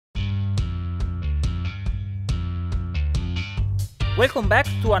Welcome back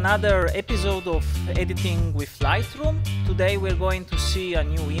to another episode of Editing with Lightroom. Today we're going to see a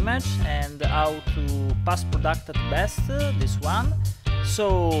new image and how to post-product at best this one.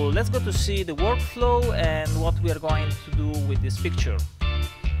 So let's go to see the workflow and what we are going to do with this picture.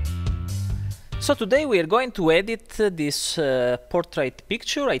 So today we are going to edit this portrait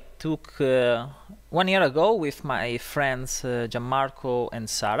picture I took 1 year ago with my friends Gianmarco and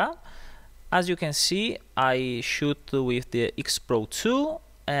Sarah. As you can see, I shoot with the X-Pro2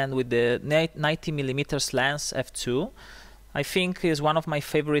 and with the 90mm lens f2. I think is one of my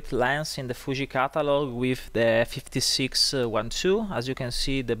favorite lenses in the Fuji catalog with the 56-1.2. As you can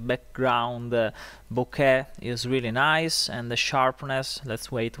see, the background bokeh is really nice, and the sharpness,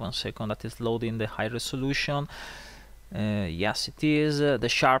 let's wait 1 second, that is loading the high resolution. Yes, it is. The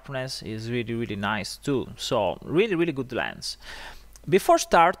sharpness is really nice too. So really good lens. Before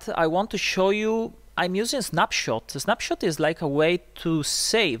start, I want to show you I'm using Snapshot. Snapshot is like a way to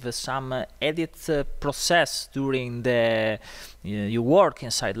save some edit process during the you work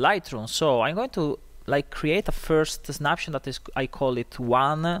inside Lightroom. So I'm going to create a first snapshot that is, I call it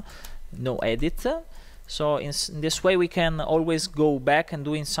one no edit. So in this way we can always go back and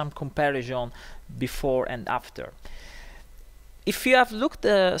doing some comparison before and after. If you have looked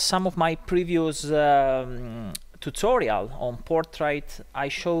some of my previous tutorial on portrait, I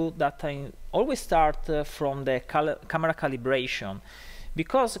show that I always start from the camera calibration,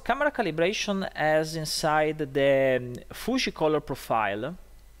 because camera calibration has inside the Fuji color profile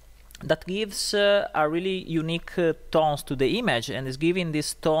that gives a really unique tones to the image, and is giving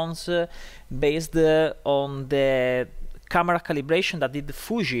these tones based on the camera calibration that did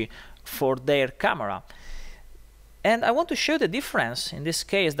Fuji for their camera. And I want to show the difference in this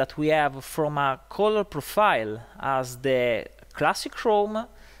case that we have from a color profile as the classic chrome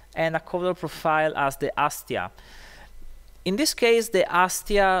and a color profile as the Astia. In this case, the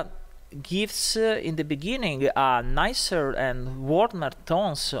Astia gives in the beginning a nicer and warmer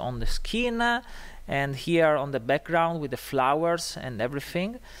tones on the skin and here on the background with the flowers and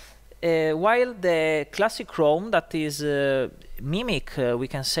everything, while the classic chrome that is mimic, we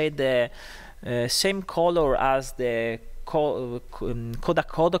can say the same color as the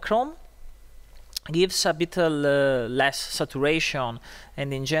Kodachrome, gives a bit less saturation,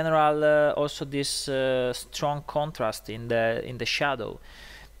 and in general also this strong contrast in the shadow.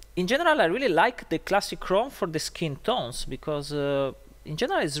 In general, I really like the classic chrome for the skin tones, because in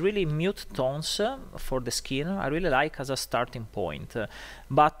general it's really mute tones for the skin. I really like as a starting point,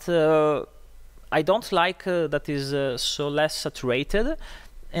 but I don't like that is so less saturated.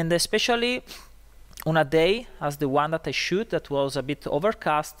 And especially on a day as the one that I shoot that was a bit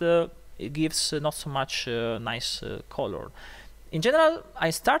overcast, it gives not so much nice color. In general,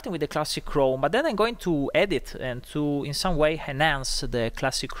 I'm starting with the classic chrome, but then I'm going to edit and to in some way enhance the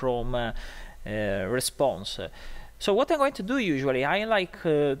classic chrome response. So what I'm going to do usually, I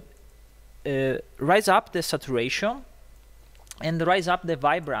rise up the saturation and rise up the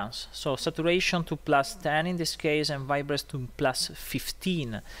vibrance. So saturation to +10 in this case, and vibrance to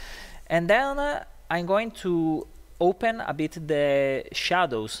 +15. And then I'm going to open a bit the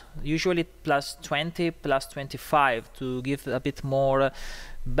shadows, usually +20, +25, to give a bit more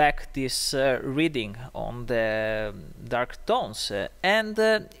back this reading on the dark tones. And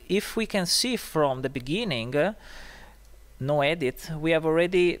if we can see from the beginning, no edit, we have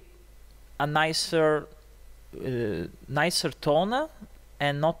already a nicer tone,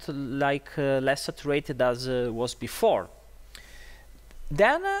 and not less saturated as was before.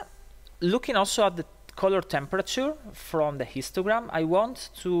 Then looking also at the color temperature from the histogram, I want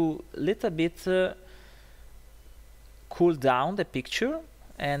to little bit cool down the picture,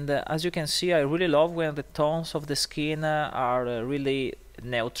 and as you can see, I really love when the tones of the skin are really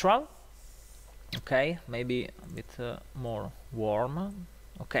neutral. Okay, maybe a bit more warm.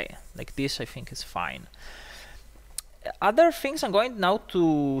 Okay, like this I think is fine. Other things I'm going now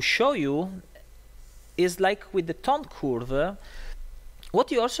to show you is with the tone curve.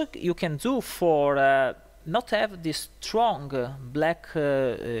 What you can do for not have this strong black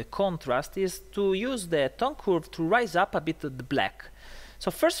contrast is to use the tone curve to rise up a bit the black.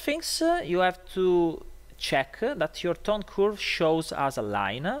 So first things, you have to check that your tone curve shows as a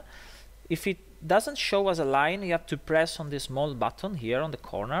line. If it doesn't show as a line, you have to press on this small button here on the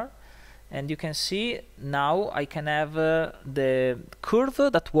corner. And you can see now I can have the curve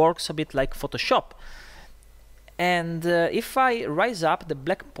that works a bit like Photoshop. And if I rise up the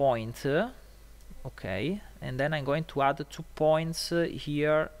black point, okay, and then I'm going to add 2 points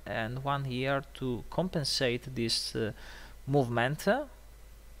here and 1 here to compensate this movement.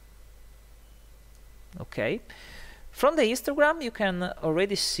 Okay, From the histogram you can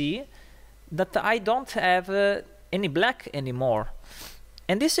already see that I don't have any black anymore.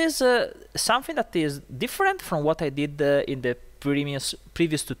 And this is something that is different from what I did in the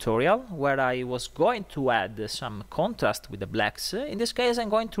previous tutorial, where I was going to add some contrast with the blacks. In this case I'm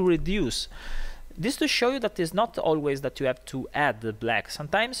going to reduce. This to show you that it's not always that you have to add the black.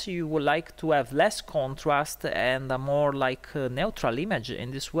 Sometimes you would like to have less contrast and a more like neutral image.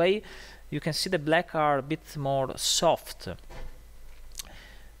 In this way you can see the black are a bit more soft.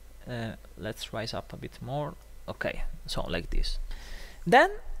 Let's rise up a bit more. Okay, so like this.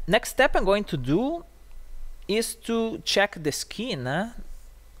 Then next step I'm going to do is to check the skin,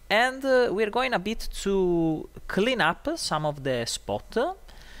 and we're going a bit to clean up some of the spot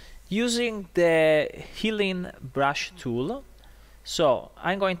using the healing brush tool. So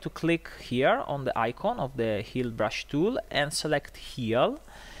I'm going to click here on the icon of the heal brush tool and select heal,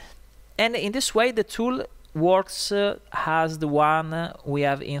 and in this way the tool works as the one we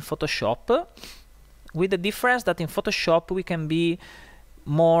have in Photoshop, with the difference that in Photoshop we can be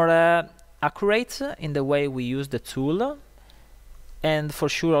more accurate in the way we use the tool, and for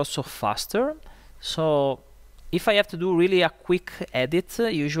sure also faster. So if I have to do really a quick edit,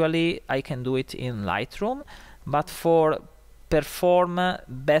 usually I can do it in Lightroom, but for perform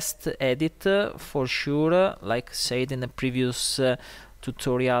best edit, for sure, like said in the previous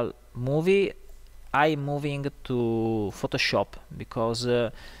tutorial movie, I'm moving to Photoshop, because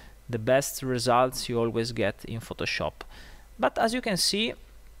the best results you always get in Photoshop. But as you can see,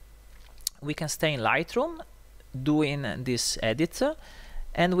 we can stay in Lightroom doing this edit,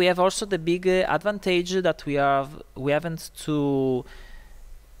 and we have also the big advantage that we haven't to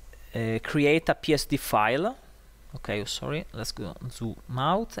create a PSD file. Okay, sorry, let's go zoom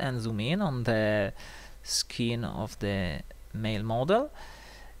out and zoom in on the skin of the male model.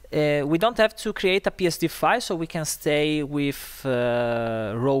 We don't have to create a PSD file, so we can stay with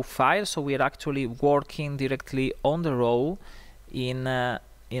raw file. So we are actually working directly on the raw in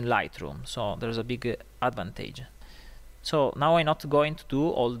Lightroom. So there's a big advantage. So now I'm not going to do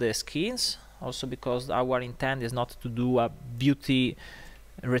all the skins, also because our intent is not to do a beauty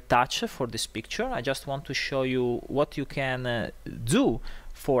retouch for this picture. I just want to show you what you can do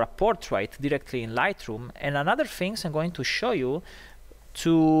for a portrait directly in Lightroom. And another things I'm going to show you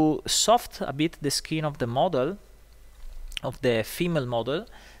to soft a bit the skin of the model, of the female model.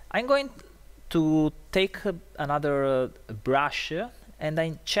 I'm going to take another brush and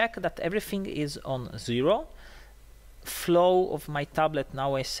I check that everything is on 0. Flow of my tablet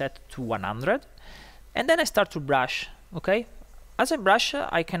now I set to 100, and then I start to brush. Okay, as I brush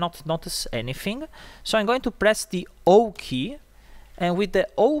I cannot notice anything, so I'm going to press the O key, and with the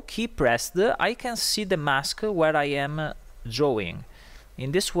O key pressed I can see the mask where I am drawing.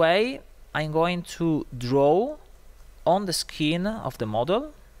 In this way I'm going to draw on the skin of the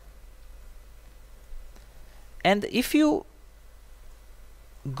model, and if you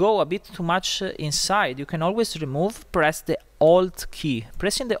go a bit too much inside, you can always remove. Press the Alt key.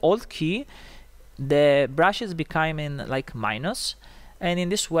 Pressing the Alt key, the brush is becoming like minus, and in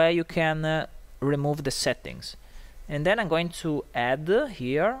this way you can remove the settings. And then I'm going to add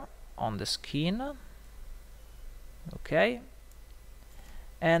here on the skin. Okay,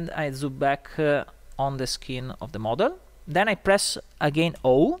 and I zoom back on the skin of the model. Then I press again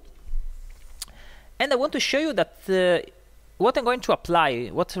O, and I want to show you that what I'm going to apply,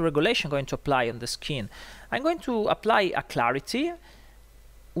 what regulation I'm going to apply on the skin. I'm going to apply a clarity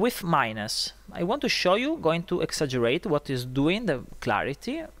with minus. I want to show you, going to exaggerate what is doing the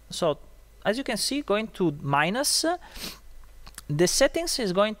clarity. So as you can see, going to minus, the settings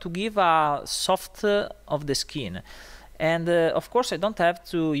is going to give a soft of the skin. And of course I don't have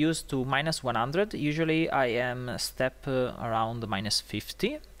to use to minus 100. Usually I am step around minus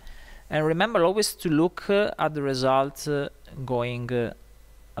 50. And remember always to look at the result going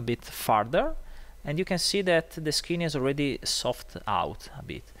a bit farther, and you can see that the skin is already soft out a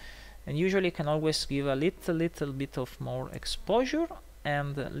bit. And usually you can always give a little bit of more exposure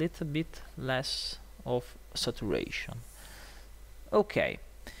and a little bit less of saturation. Okay,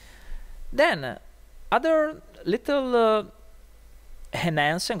 then other little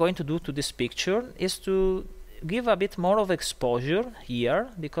enhance I'm going to do to this picture is to give a bit more of exposure here,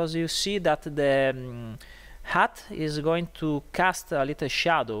 because you see that the hat is going to cast a little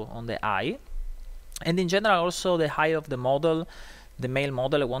shadow on the eye, and in general also the eye of the model, the male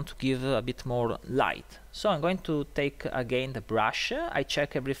model, I want to give a bit more light. So I'm going to take again the brush. I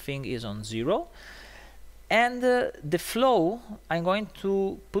check everything is on 0, and the flow I'm going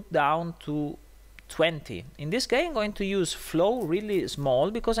to put down to 20. In this case I'm going to use flow really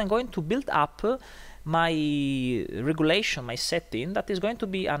small because I'm going to build up my regulation, my setting, that is going to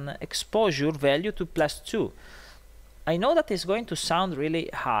be an exposure value to +2. I know that is going to sound really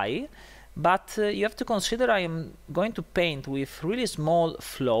high, but you have to consider I am going to paint with really small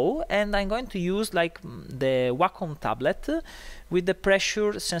flow, and I'm going to use like the Wacom tablet with the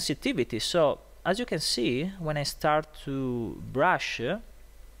pressure sensitivity. So as you can see, when I start to brush,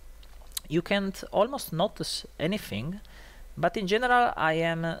 you can't almost notice anything, but in general I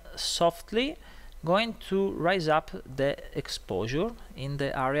am softly going to raise up the exposure in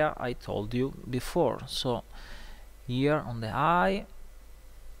the area I told you before. So here on the eye,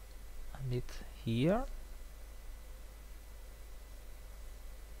 a bit here,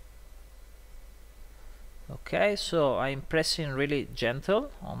 okay. So I'm pressing really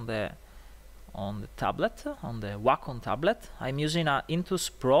gentle on the tablet, on the Wacom tablet. I'm using a Intus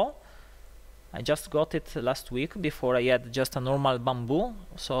Pro. I just got it last week. Before I had just a normal bamboo,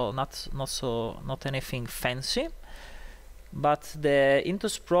 so not anything fancy. But the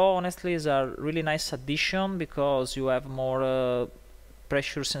Intus Pro honestly is a really nice addition because you have more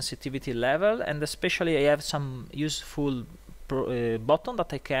pressure sensitivity level, and especially I have some useful button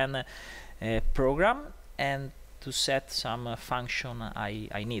that I can program and to set some function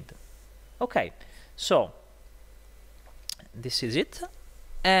I need. Okay, so this is it.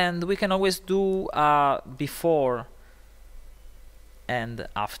 And we can always do before and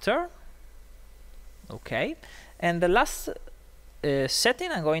after. Okay, and the last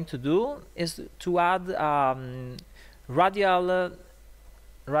setting I'm going to do is to add radial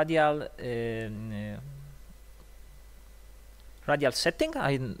setting.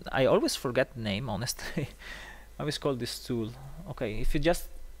 I always forget the name, honestly. I always call this tool. Okay, if you just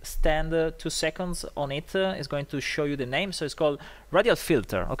stand 2 seconds on it, it's going to show you the name. So it's called Radial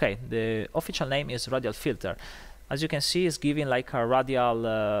Filter. Okay, the official name is Radial Filter. As you can see, it's giving like a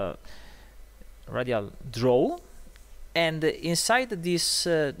radial draw, and inside this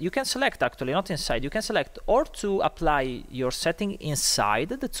you can select, actually not inside, you can select or to apply your setting inside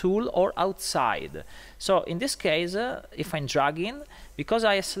the tool or outside. So in this case, if I'm dragging, because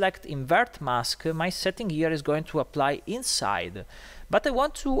I select invert mask, my setting here is going to apply inside. But I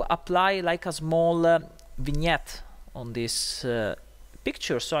want to apply like a small vignette on this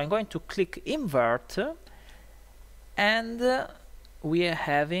picture, so I'm going to click invert, and we are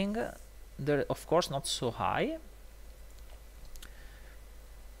having, of course not so high.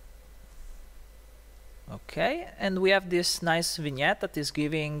 Okay, and we have this nice vignette that is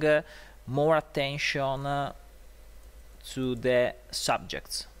giving more attention to the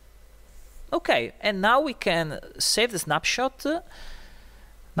subjects. Okay, and now we can save the snapshot.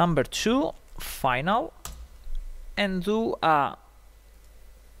 Number 2, final, and do a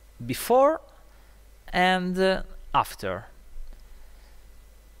before and after.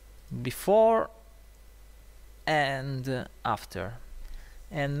 Before and after.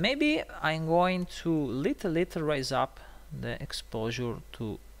 And maybe I'm going to little raise up the exposure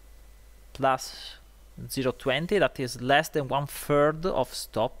to plus 0.20, that is less than 1/3 of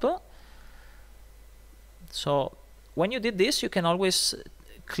stop. So when you did this, you can always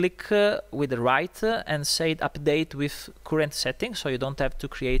click with the right and say update with current settings, so you don't have to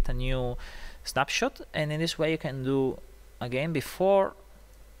create a new snapshot. And in this way you can do again before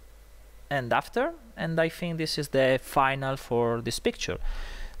and after, and I think this is the final for this picture.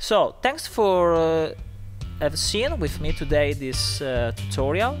 So thanks for have seen with me today this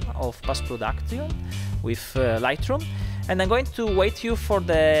tutorial of post-production with Lightroom, and I'm going to wait you for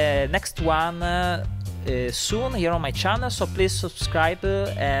the next one soon here on my channel, so please subscribe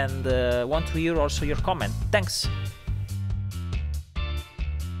and want to hear also your comment. Thanks.